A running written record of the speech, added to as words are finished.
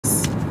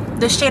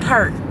the shit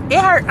hurt. It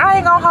hurt. I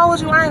ain't gonna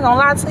hold you. I ain't gonna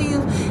lie to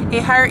you.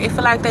 It hurt. It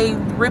feel like they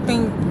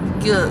ripping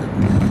your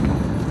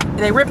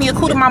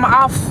cootie mama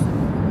off,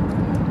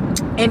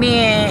 and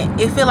then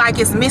it feel like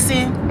it's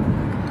missing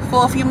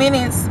for a few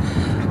minutes,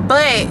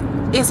 but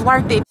it's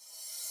worth it.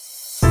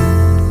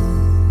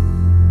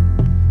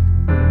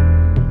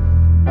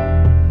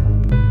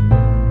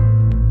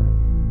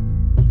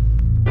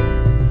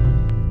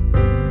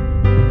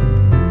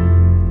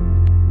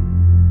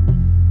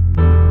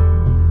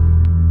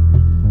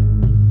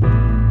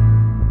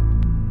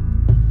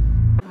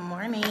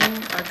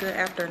 Good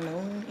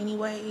afternoon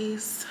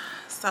anyways.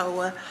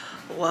 So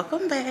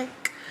welcome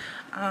back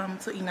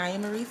to Inaya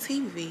Marie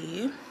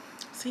TV.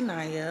 It's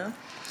Inaya.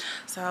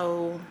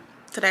 So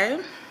today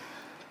I'm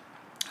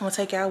gonna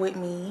take y'all with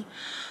me.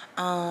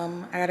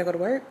 I gotta go to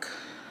work.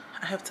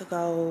 I have to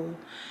go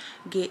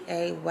get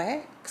a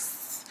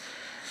wax.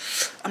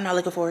 I'm not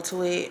looking forward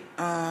to it.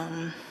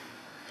 I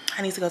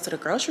need to go to the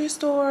grocery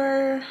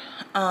store.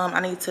 I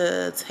need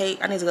to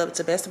go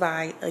to Best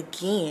Buy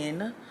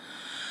again.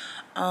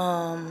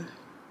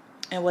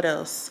 And what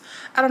else?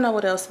 I don't know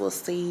what else we'll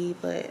see,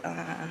 but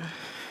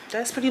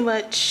that's pretty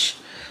much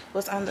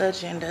what's on the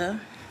agenda.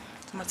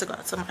 I'm about to go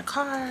out to my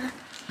car.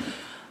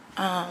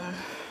 I'm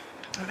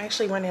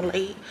actually running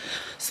late,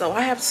 so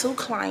I have 2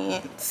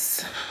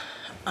 clients.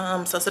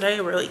 So today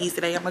a real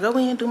easy day. I'm gonna go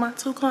in, do my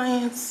 2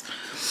 clients,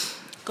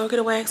 go get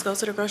a wax, go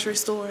to the grocery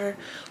store.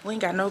 We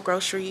ain't got no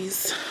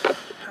groceries.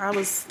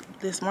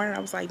 This morning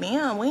I was like,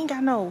 damn, we ain't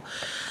got no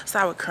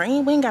sour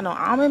cream, we ain't got no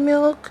almond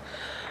milk.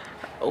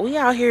 We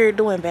out here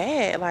doing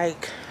bad.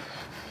 Like,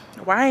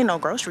 why ain't no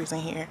groceries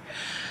in here?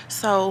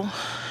 So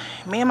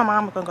me and my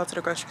mom are gonna go to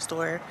the grocery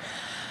store.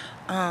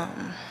 I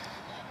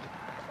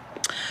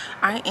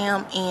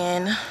am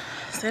in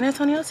San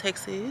Antonio,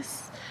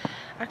 Texas.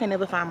 I can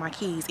never find my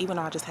keys, even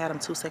though I just had them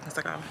 2 seconds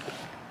ago.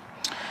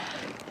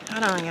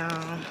 Hold on,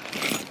 y'all.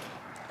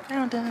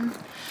 Found them.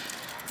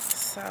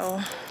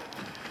 So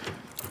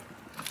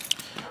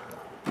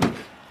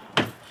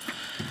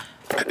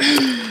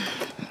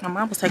my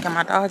mom was taking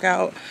my dog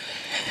out,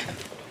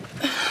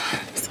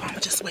 so I'm gonna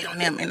just wait on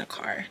them in the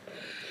car.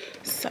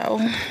 So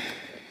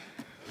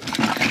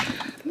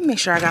let me make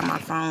sure I got my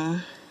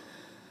phone.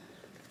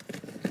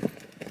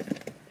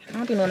 I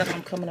don't be knowing if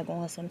I'm coming or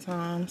going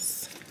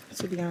sometimes,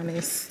 to be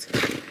honest.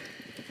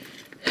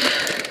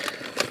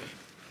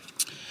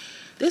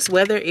 This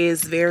weather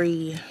is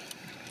very,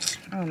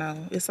 I don't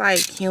know, it's like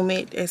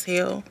humid as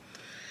hell,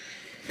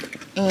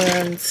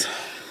 and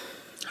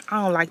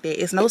I don't like that.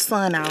 It's no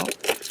sun out.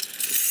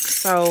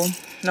 So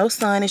no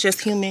sun, it's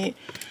just humid,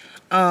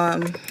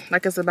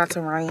 like it's about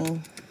to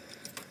rain.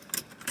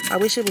 I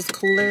wish it was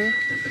cooler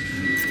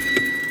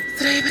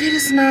today, but it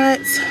is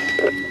not.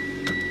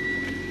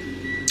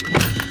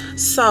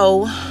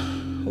 So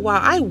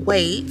while I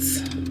wait,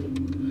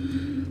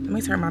 let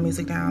me turn my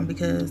music down,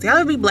 because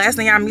y'all be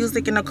blasting y'all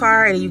music in the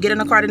car and you get in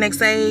the car the next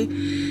day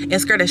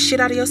and scare the shit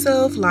out of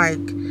yourself. Like,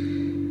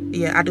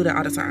 yeah, I do that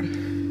all the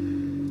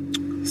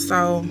time.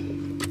 So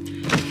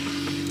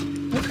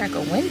crack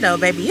a window,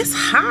 baby. It's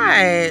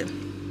hot.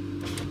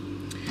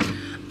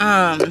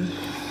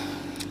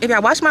 If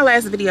y'all watched my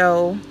last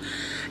video,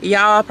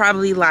 y'all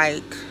probably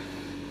like,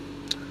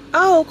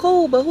 oh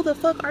cool, but who the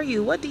fuck are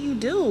you? What do you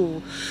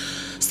do?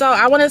 So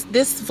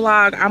this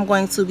vlog, I'm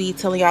going to be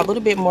telling y'all a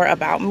little bit more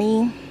about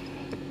me,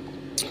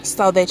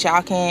 so that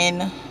y'all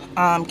can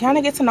kind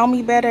of get to know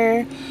me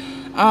better,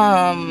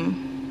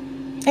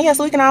 and yeah,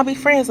 so we can all be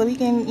friends, so we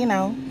can, you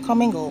know,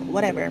 commingle,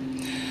 whatever.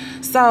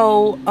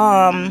 So,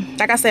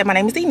 like I said, my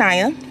name is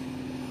Inaya.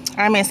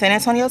 I'm in San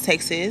Antonio,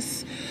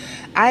 Texas.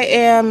 I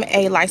am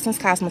a licensed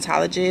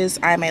cosmetologist.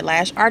 I'm a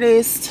lash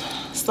artist,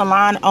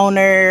 salon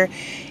owner,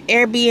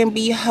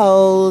 Airbnb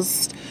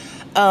host,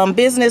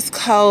 business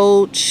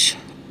coach.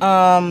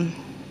 I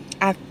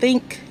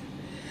think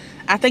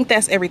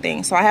that's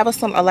everything. So I have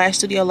a lash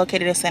studio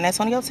located in San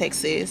Antonio,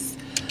 Texas.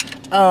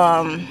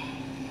 So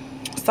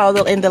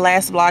in the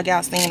last vlog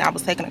y'all seen, I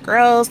was taking the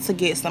girls to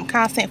get some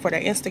content for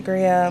their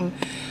Instagram.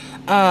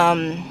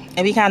 And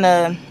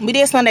we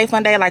did Sunday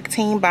fun day, like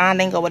team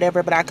bonding or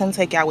whatever, but I couldn't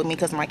take y'all with me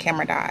because my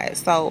camera died.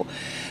 So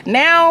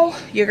now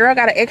your girl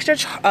got an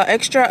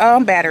extra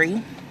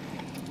battery.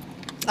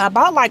 I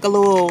bought like a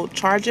little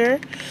charger,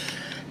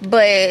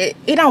 but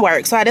it don't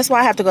work, so that's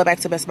why I have to go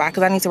back to Best Buy,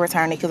 because I need to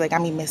return it, because they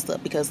got me messed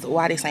up, because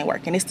why this ain't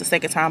working. It's the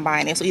second time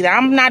buying it, so either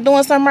I'm not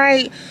doing something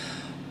right,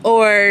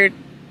 or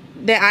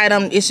the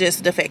item is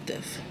just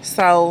defective.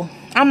 So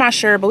I'm not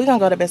sure, but we're gonna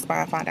go to Best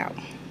Buy and find out.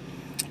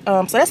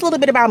 So that's a little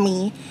bit about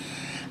me.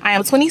 I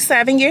am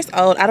 27 years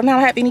old. I do not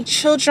have any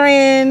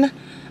children.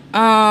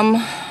 I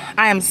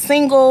am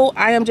single.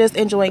 I am just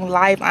enjoying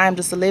life. I am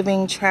just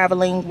living,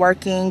 traveling,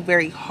 working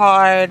very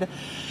hard,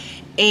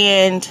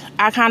 and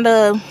I kind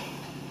of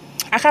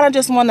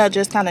just want to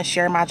just kind of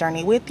share my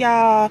journey with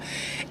y'all.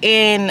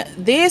 And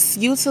this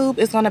YouTube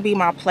is going to be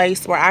my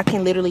place where I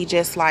can literally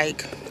just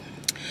like,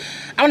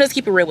 I want to just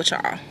keep it real with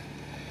y'all.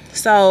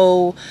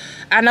 So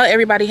I know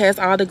everybody has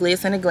all the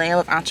glitz and the glam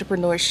of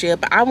entrepreneurship,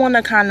 but I want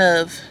to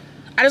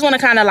I just want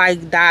to kind of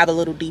like dive a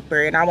little deeper,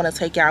 and I want to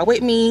take y'all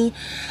with me.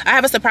 I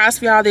have a surprise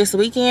for y'all this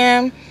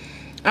weekend.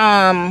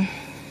 I'll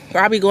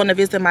be going to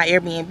visit my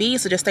Airbnb,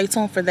 so just stay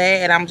tuned for that.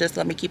 And I'm just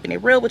gonna be keeping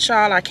it real with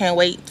y'all. I can't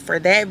wait for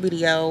that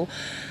video.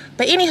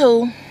 But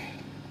anywho,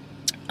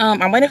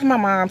 I'm waiting for my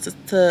mom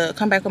to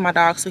come back with my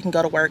dog so we can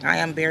go to work. I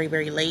am very,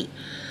 very late.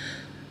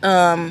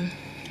 My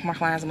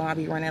clients might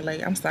be running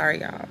late. I'm sorry,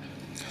 y'all.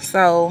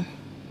 So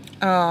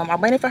I'm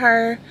waiting for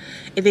her,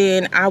 and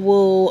then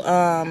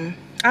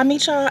I'll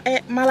meet y'all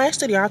at my lash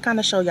studio. I'll kind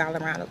of show y'all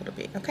around a little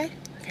bit. Okay,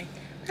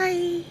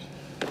 bye.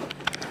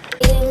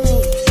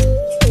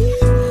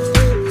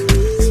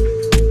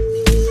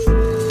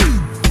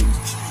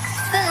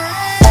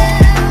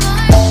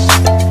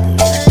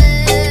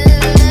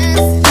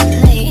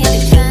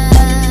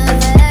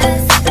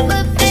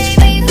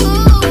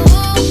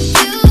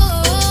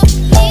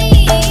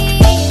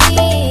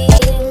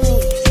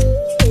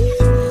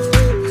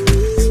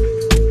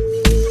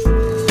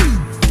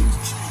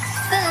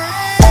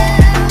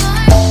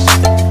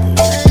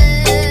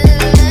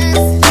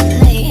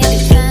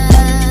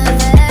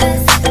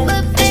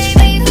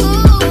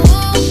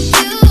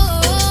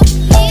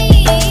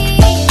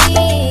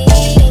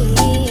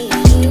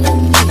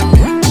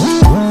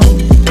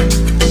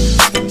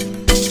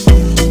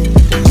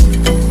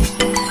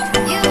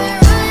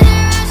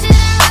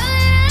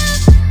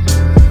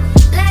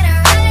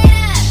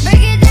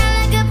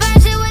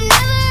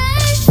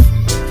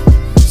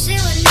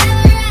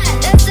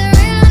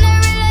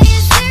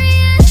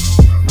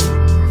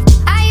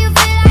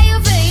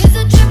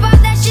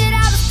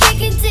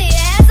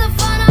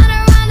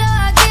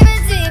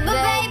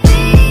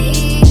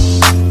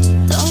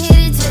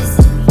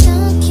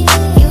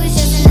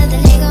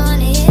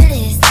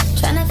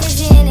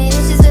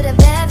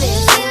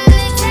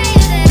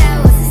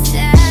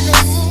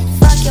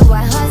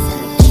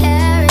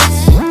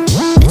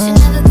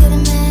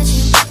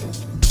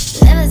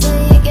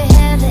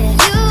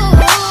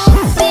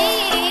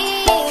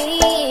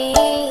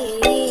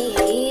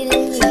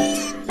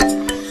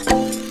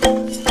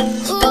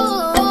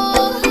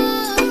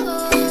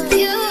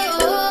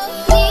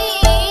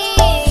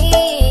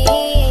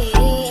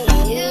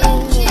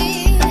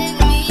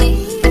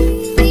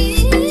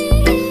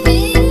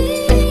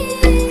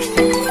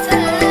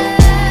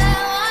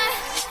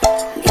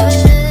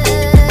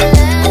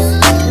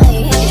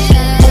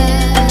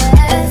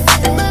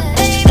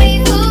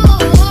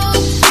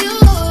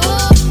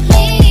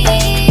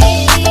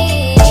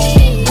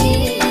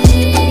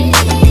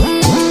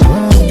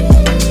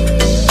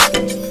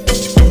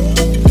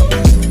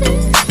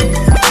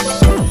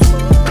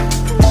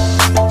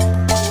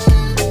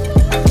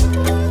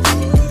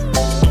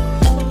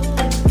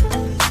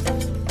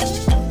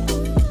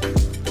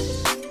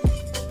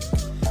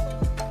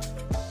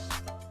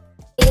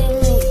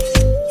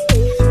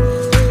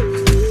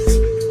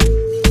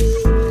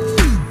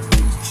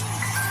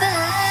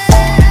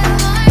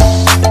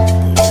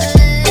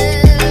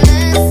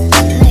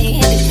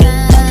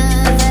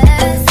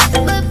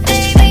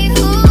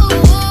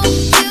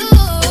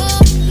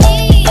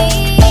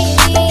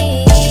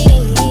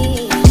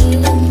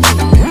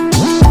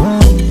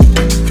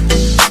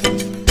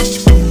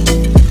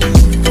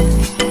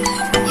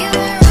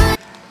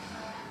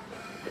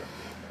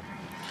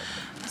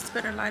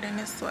 Better lighting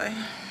this way.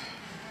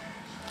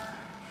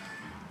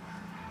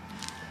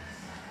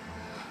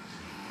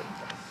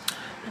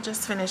 I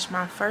just finished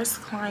my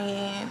first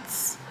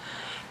client,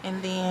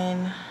 and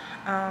then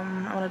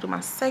I want to do my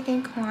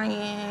second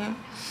client,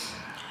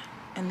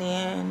 and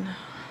then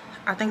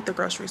I think the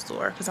grocery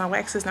store, because my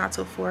wax is not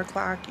till 4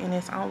 o'clock and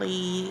it's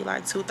only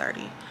like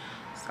 2:30.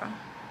 So I'll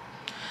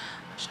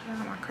show you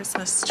my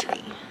Christmas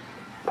tree.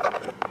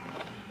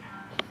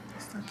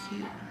 It's so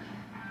cute.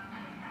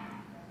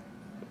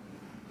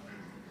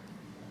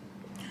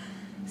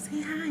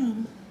 Say hi.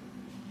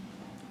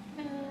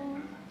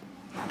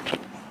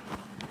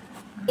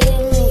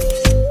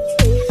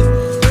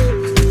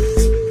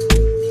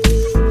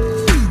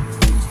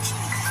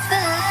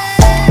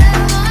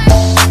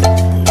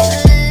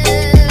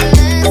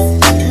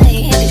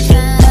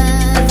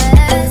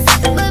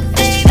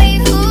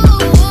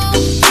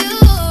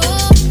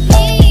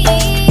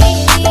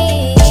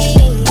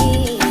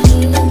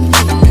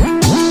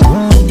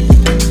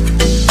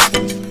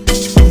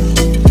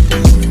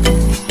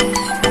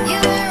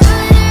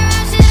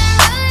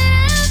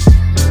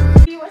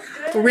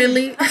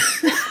 Really?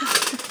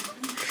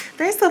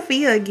 There's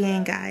Sophia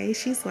again, guys.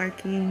 She's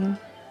working.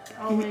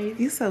 Always.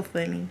 You're so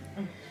funny.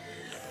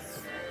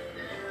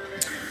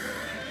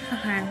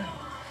 Okay.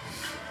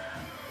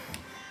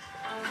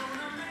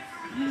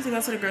 I need to go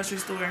to the grocery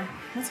store.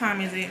 What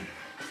time is it?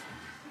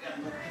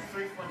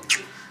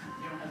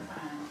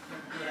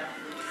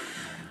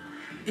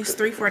 It's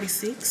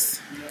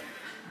 3:46.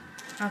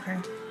 Okay.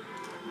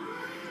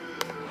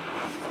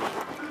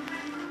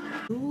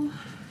 I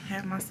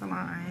have my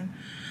salon.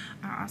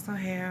 I also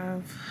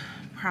have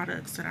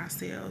products that I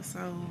sell.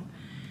 So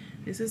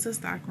this is a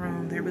stock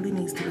room that really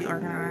needs to be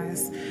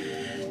organized.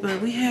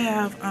 But we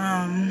have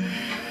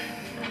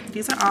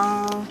these are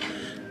all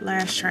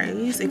lash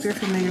trays, if you're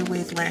familiar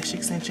with lash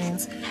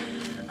extensions.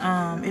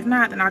 If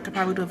not, then I could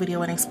probably do a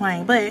video and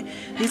explain. But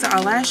these are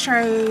our lash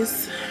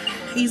trays,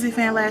 easy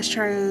fan lash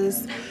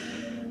trays,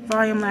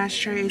 volume lash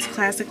trays,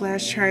 classic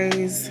lash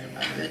trays.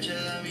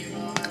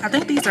 I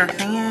think these are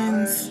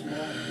fans.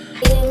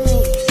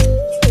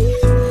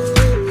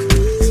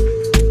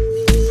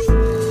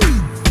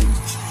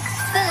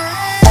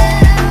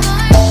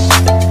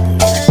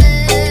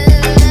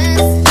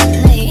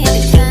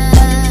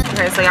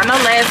 Okay, so y'all know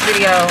last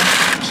video,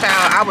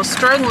 child, I was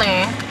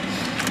struggling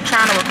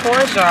trying to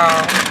record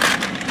y'all.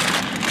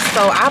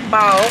 So I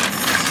bought,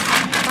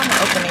 I'm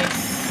gonna open this.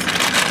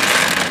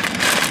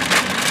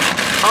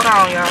 Hold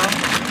on, y'all.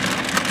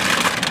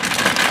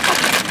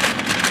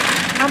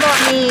 I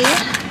bought me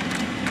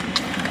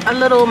a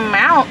little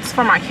mount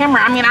for my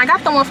camera. I mean, I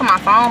got the one for my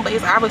phone, but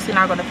it's obviously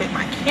not gonna fit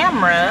my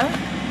camera.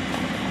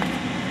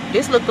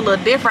 This looked a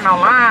little different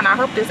online. I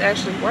hope this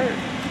actually works,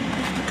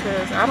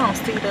 because I don't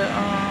see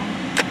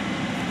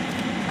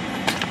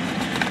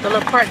the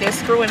little part that's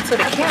screwing to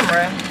the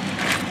camera.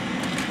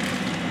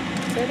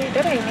 That ain't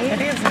it.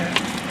 It isn't.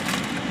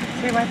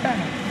 See right there.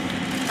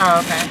 Oh,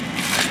 okay.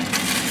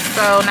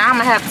 So now I'm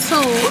gonna have 2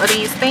 of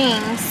these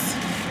things.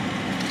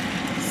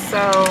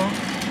 So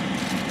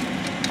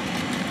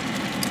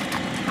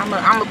I'm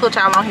gonna put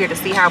y'all on here to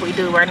see how we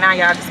do. Right now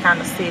y'all just kind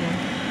of sitting.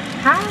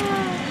 How?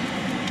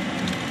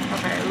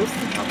 Okay,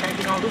 loosen. Okay,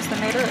 we're gonna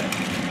loosen it up.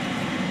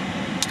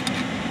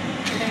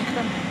 It ain't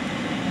coming.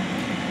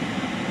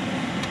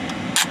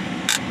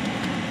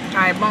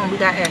 Alright, boom, we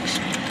got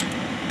action.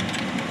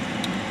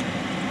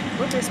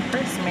 What this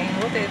press mean?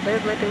 What that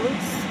let it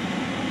loose?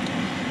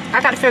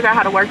 I gotta figure out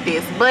how to work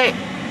this. But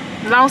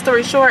long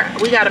story short,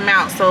 we got a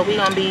mount, so we're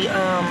gonna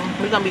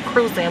be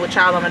cruising with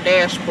y'all on the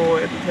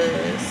dashboard,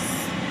 because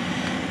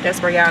that's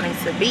where y'all need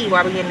to be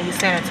while we in these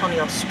San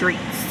Antonio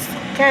streets.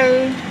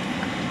 Okay.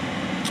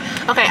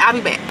 Okay, I'll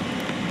be back.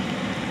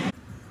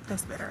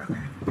 That's better. Okay.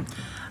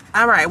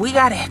 All right, we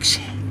got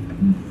action.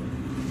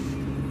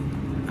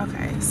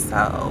 Okay,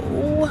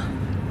 so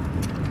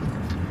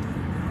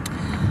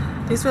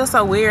this feels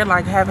so weird,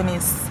 like having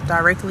this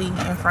directly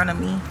in front of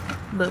me,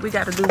 but we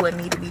got to do what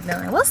need to be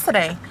done. What's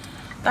today?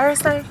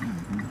 Thursday?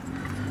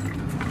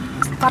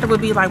 I thought it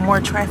would be like more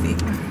traffic.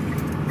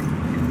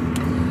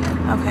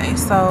 Okay,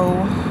 so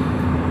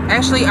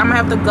actually I'm gonna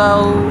have to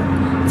go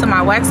to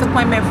my wax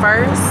appointment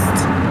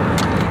first,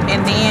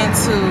 and then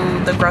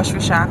to the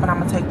grocery shop, and I'm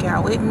gonna take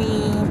y'all with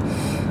me.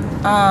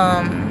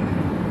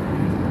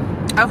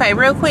 Okay,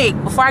 real quick,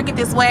 before I get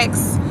this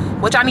wax,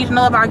 what y'all need to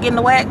know about getting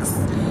the wax,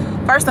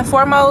 first and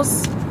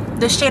foremost,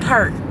 the shit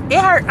hurt. It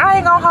hurt. I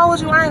ain't gonna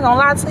hold you, I ain't gonna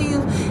lie to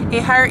you.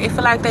 It hurt. It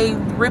feel like they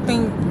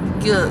ripping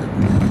your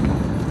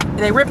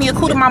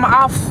cootie mama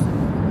off,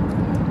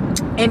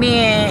 and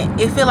then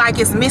it feel like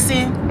it's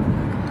missing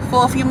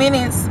for a few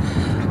minutes,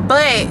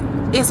 but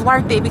it's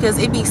worth it because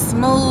it be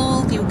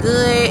smooth, you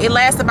good. It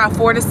lasts about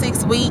 4 to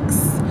 6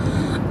 weeks.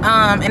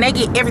 And they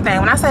get everything.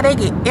 When I say they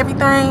get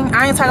everything,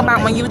 I ain't talking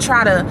about when you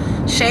try to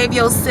shave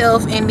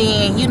yourself and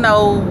then, you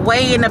know,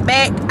 way in the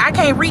back. I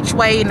can't reach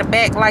way in the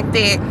back like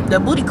that. The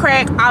booty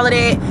crack, all of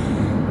that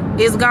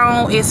is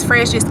gone. It's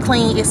fresh, it's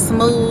clean, it's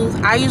smooth.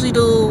 I usually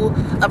do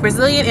a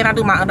Brazilian, and I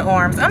do my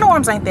underarms.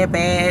 Underarms ain't that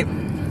bad.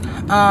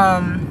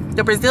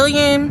 The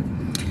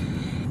Brazilian,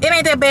 it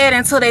ain't that bad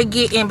until they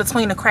get in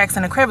between the cracks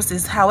and the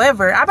crevices.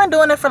 However, I've been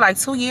doing it for like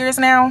 2 years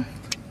now.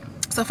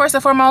 So first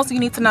and foremost, you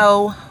need to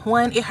know,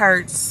 1, it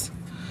hurts.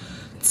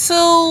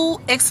 2,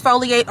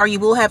 exfoliate, or you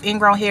will have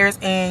ingrown hairs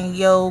and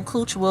your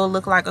cooch will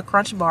look like a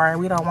crunch bar, and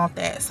we don't want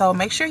that. So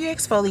make sure you're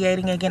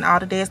exfoliating and getting all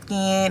the dead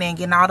skin and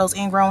getting all those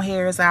ingrown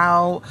hairs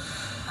out.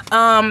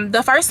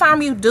 The first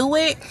time you do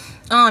it,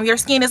 your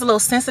skin is a little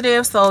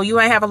sensitive, so you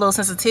might have a little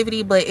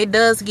sensitivity, but it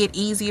does get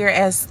easier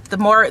as the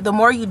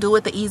more you do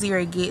it, the easier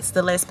it gets,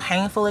 the less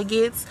painful it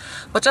gets.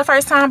 But your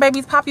first time,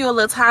 babies, pop you a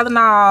little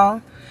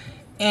Tylenol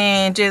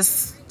and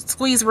just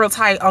squeeze real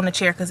tight on the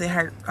chair because it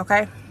hurt.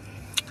 Okay,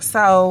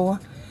 so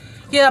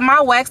yeah, my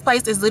wax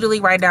place is literally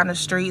right down the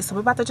street, so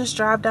we're about to just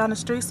drive down the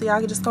street so y'all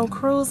can just go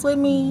cruise with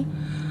me,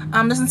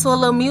 listen to a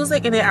little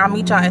music, and then I'll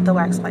meet y'all at the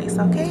wax place.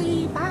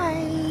 Okay, bye.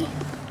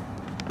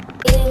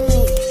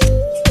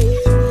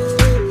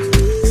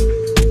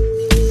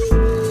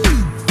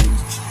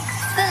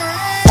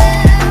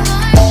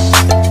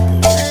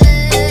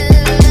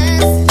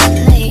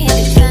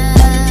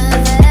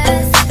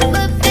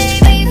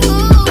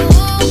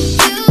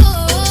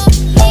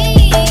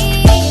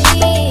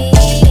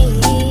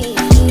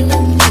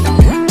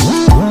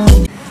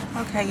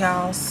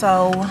 Y'all,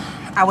 so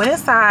I went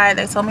inside.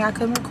 They told me I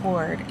couldn't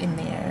record in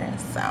there,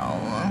 so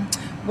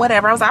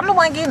whatever. I was like, I'm the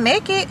one getting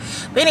naked.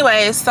 But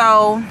anyway,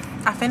 so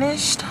I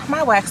finished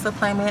my wax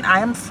appointment. I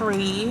am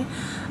free.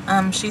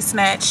 She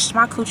snatched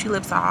my coochie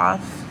lips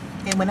off.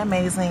 It went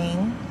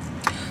amazing.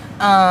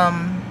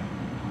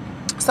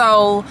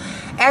 So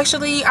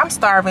actually I'm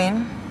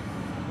starving.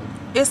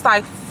 It's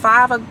like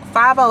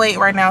 5:08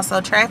 right now, so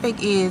traffic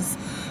is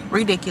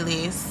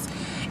ridiculous.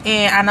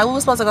 And I know we were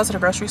supposed to go to the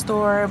grocery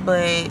store,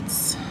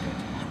 but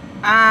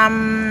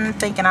I'm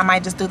thinking I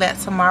might just do that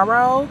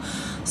tomorrow.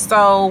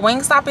 So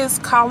Wingstop is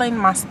calling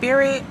my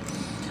spirit,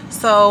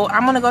 so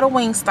I'm gonna go to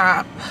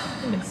Wingstop.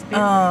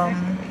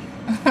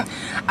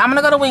 I'm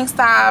gonna go to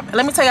Wingstop.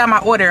 Let me tell y'all my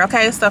order,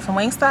 okay? So from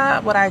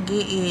Wingstop, what I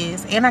get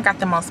is, and I got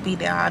them on speed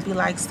dial. I'd be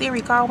like,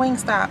 Siri, call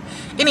Wingstop.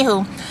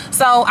 Anywho,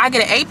 so I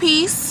get an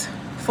 8-piece,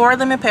 4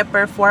 lemon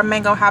pepper, 4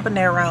 mango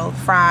habanero,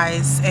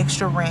 fries,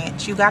 extra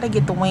ranch. You gotta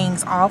get the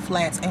wings all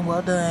flats and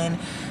well done,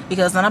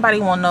 because nobody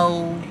want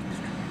no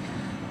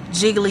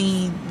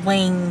jiggly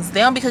wings.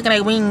 They don't be cooking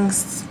their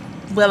wings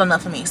well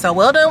enough for me. So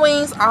well done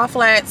wings, all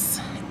flats,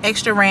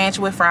 extra ranch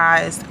with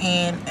fries,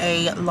 and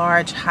a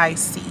large high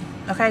C.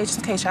 Okay, just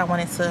in case y'all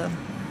wanted to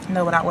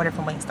know what I ordered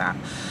from Wingstop.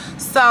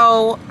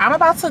 So I'm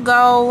about to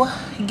go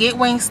get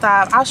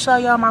Wingstop. I'll show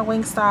y'all my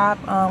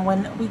Wingstop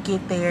when we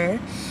get there.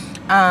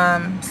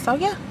 So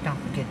yeah, Don't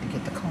forget to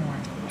get the corn.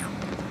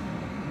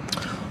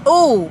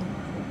 ooh,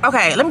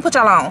 okay, let me put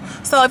y'all on.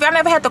 So if y'all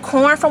never had the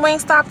corn from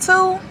Wingstop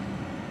too,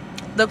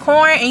 the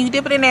corn, and you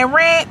dip it in that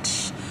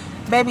ranch,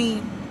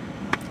 baby.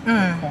 Corn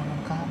on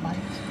the cob bites.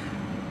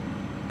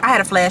 I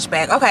had a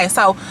flashback. Okay,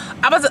 so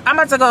I'm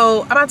about to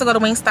go to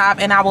Wingstop,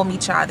 and I will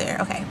meet y'all there.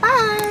 Okay,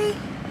 bye.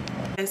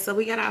 Okay, so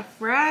we got our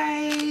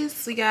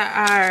fries, we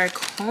got our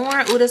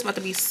corn. Ooh, this about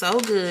to be so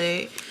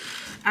good.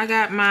 I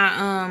got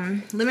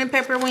my lemon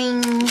pepper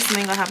wings,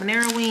 mango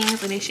habanero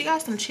wings, and then she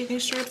got some chicken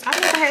strips. I've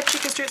never had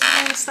chicken strips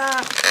from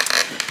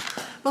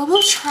Wingstop, but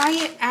we'll try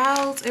it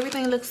out.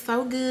 Everything looks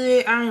so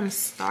good. I am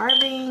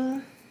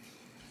starving.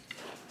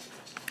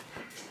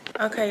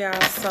 Okay, y'all,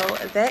 so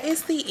that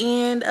is the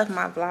end of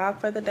my vlog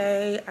for the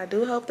day. I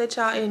do hope that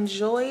y'all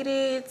enjoyed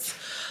it.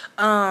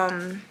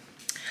 I'm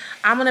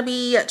gonna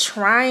be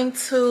trying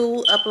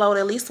to upload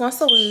at least once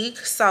a week,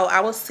 so I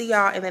will see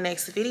y'all in the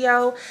next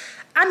video.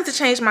 I need to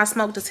change my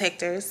smoke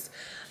detectors.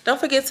 Don't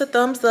forget to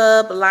thumbs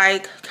up,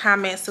 like,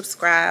 comment,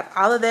 subscribe,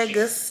 all of that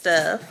good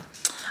stuff.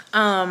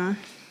 Yeah,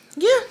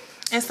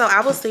 and so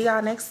I will see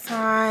y'all next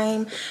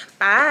time.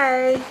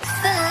 Bye.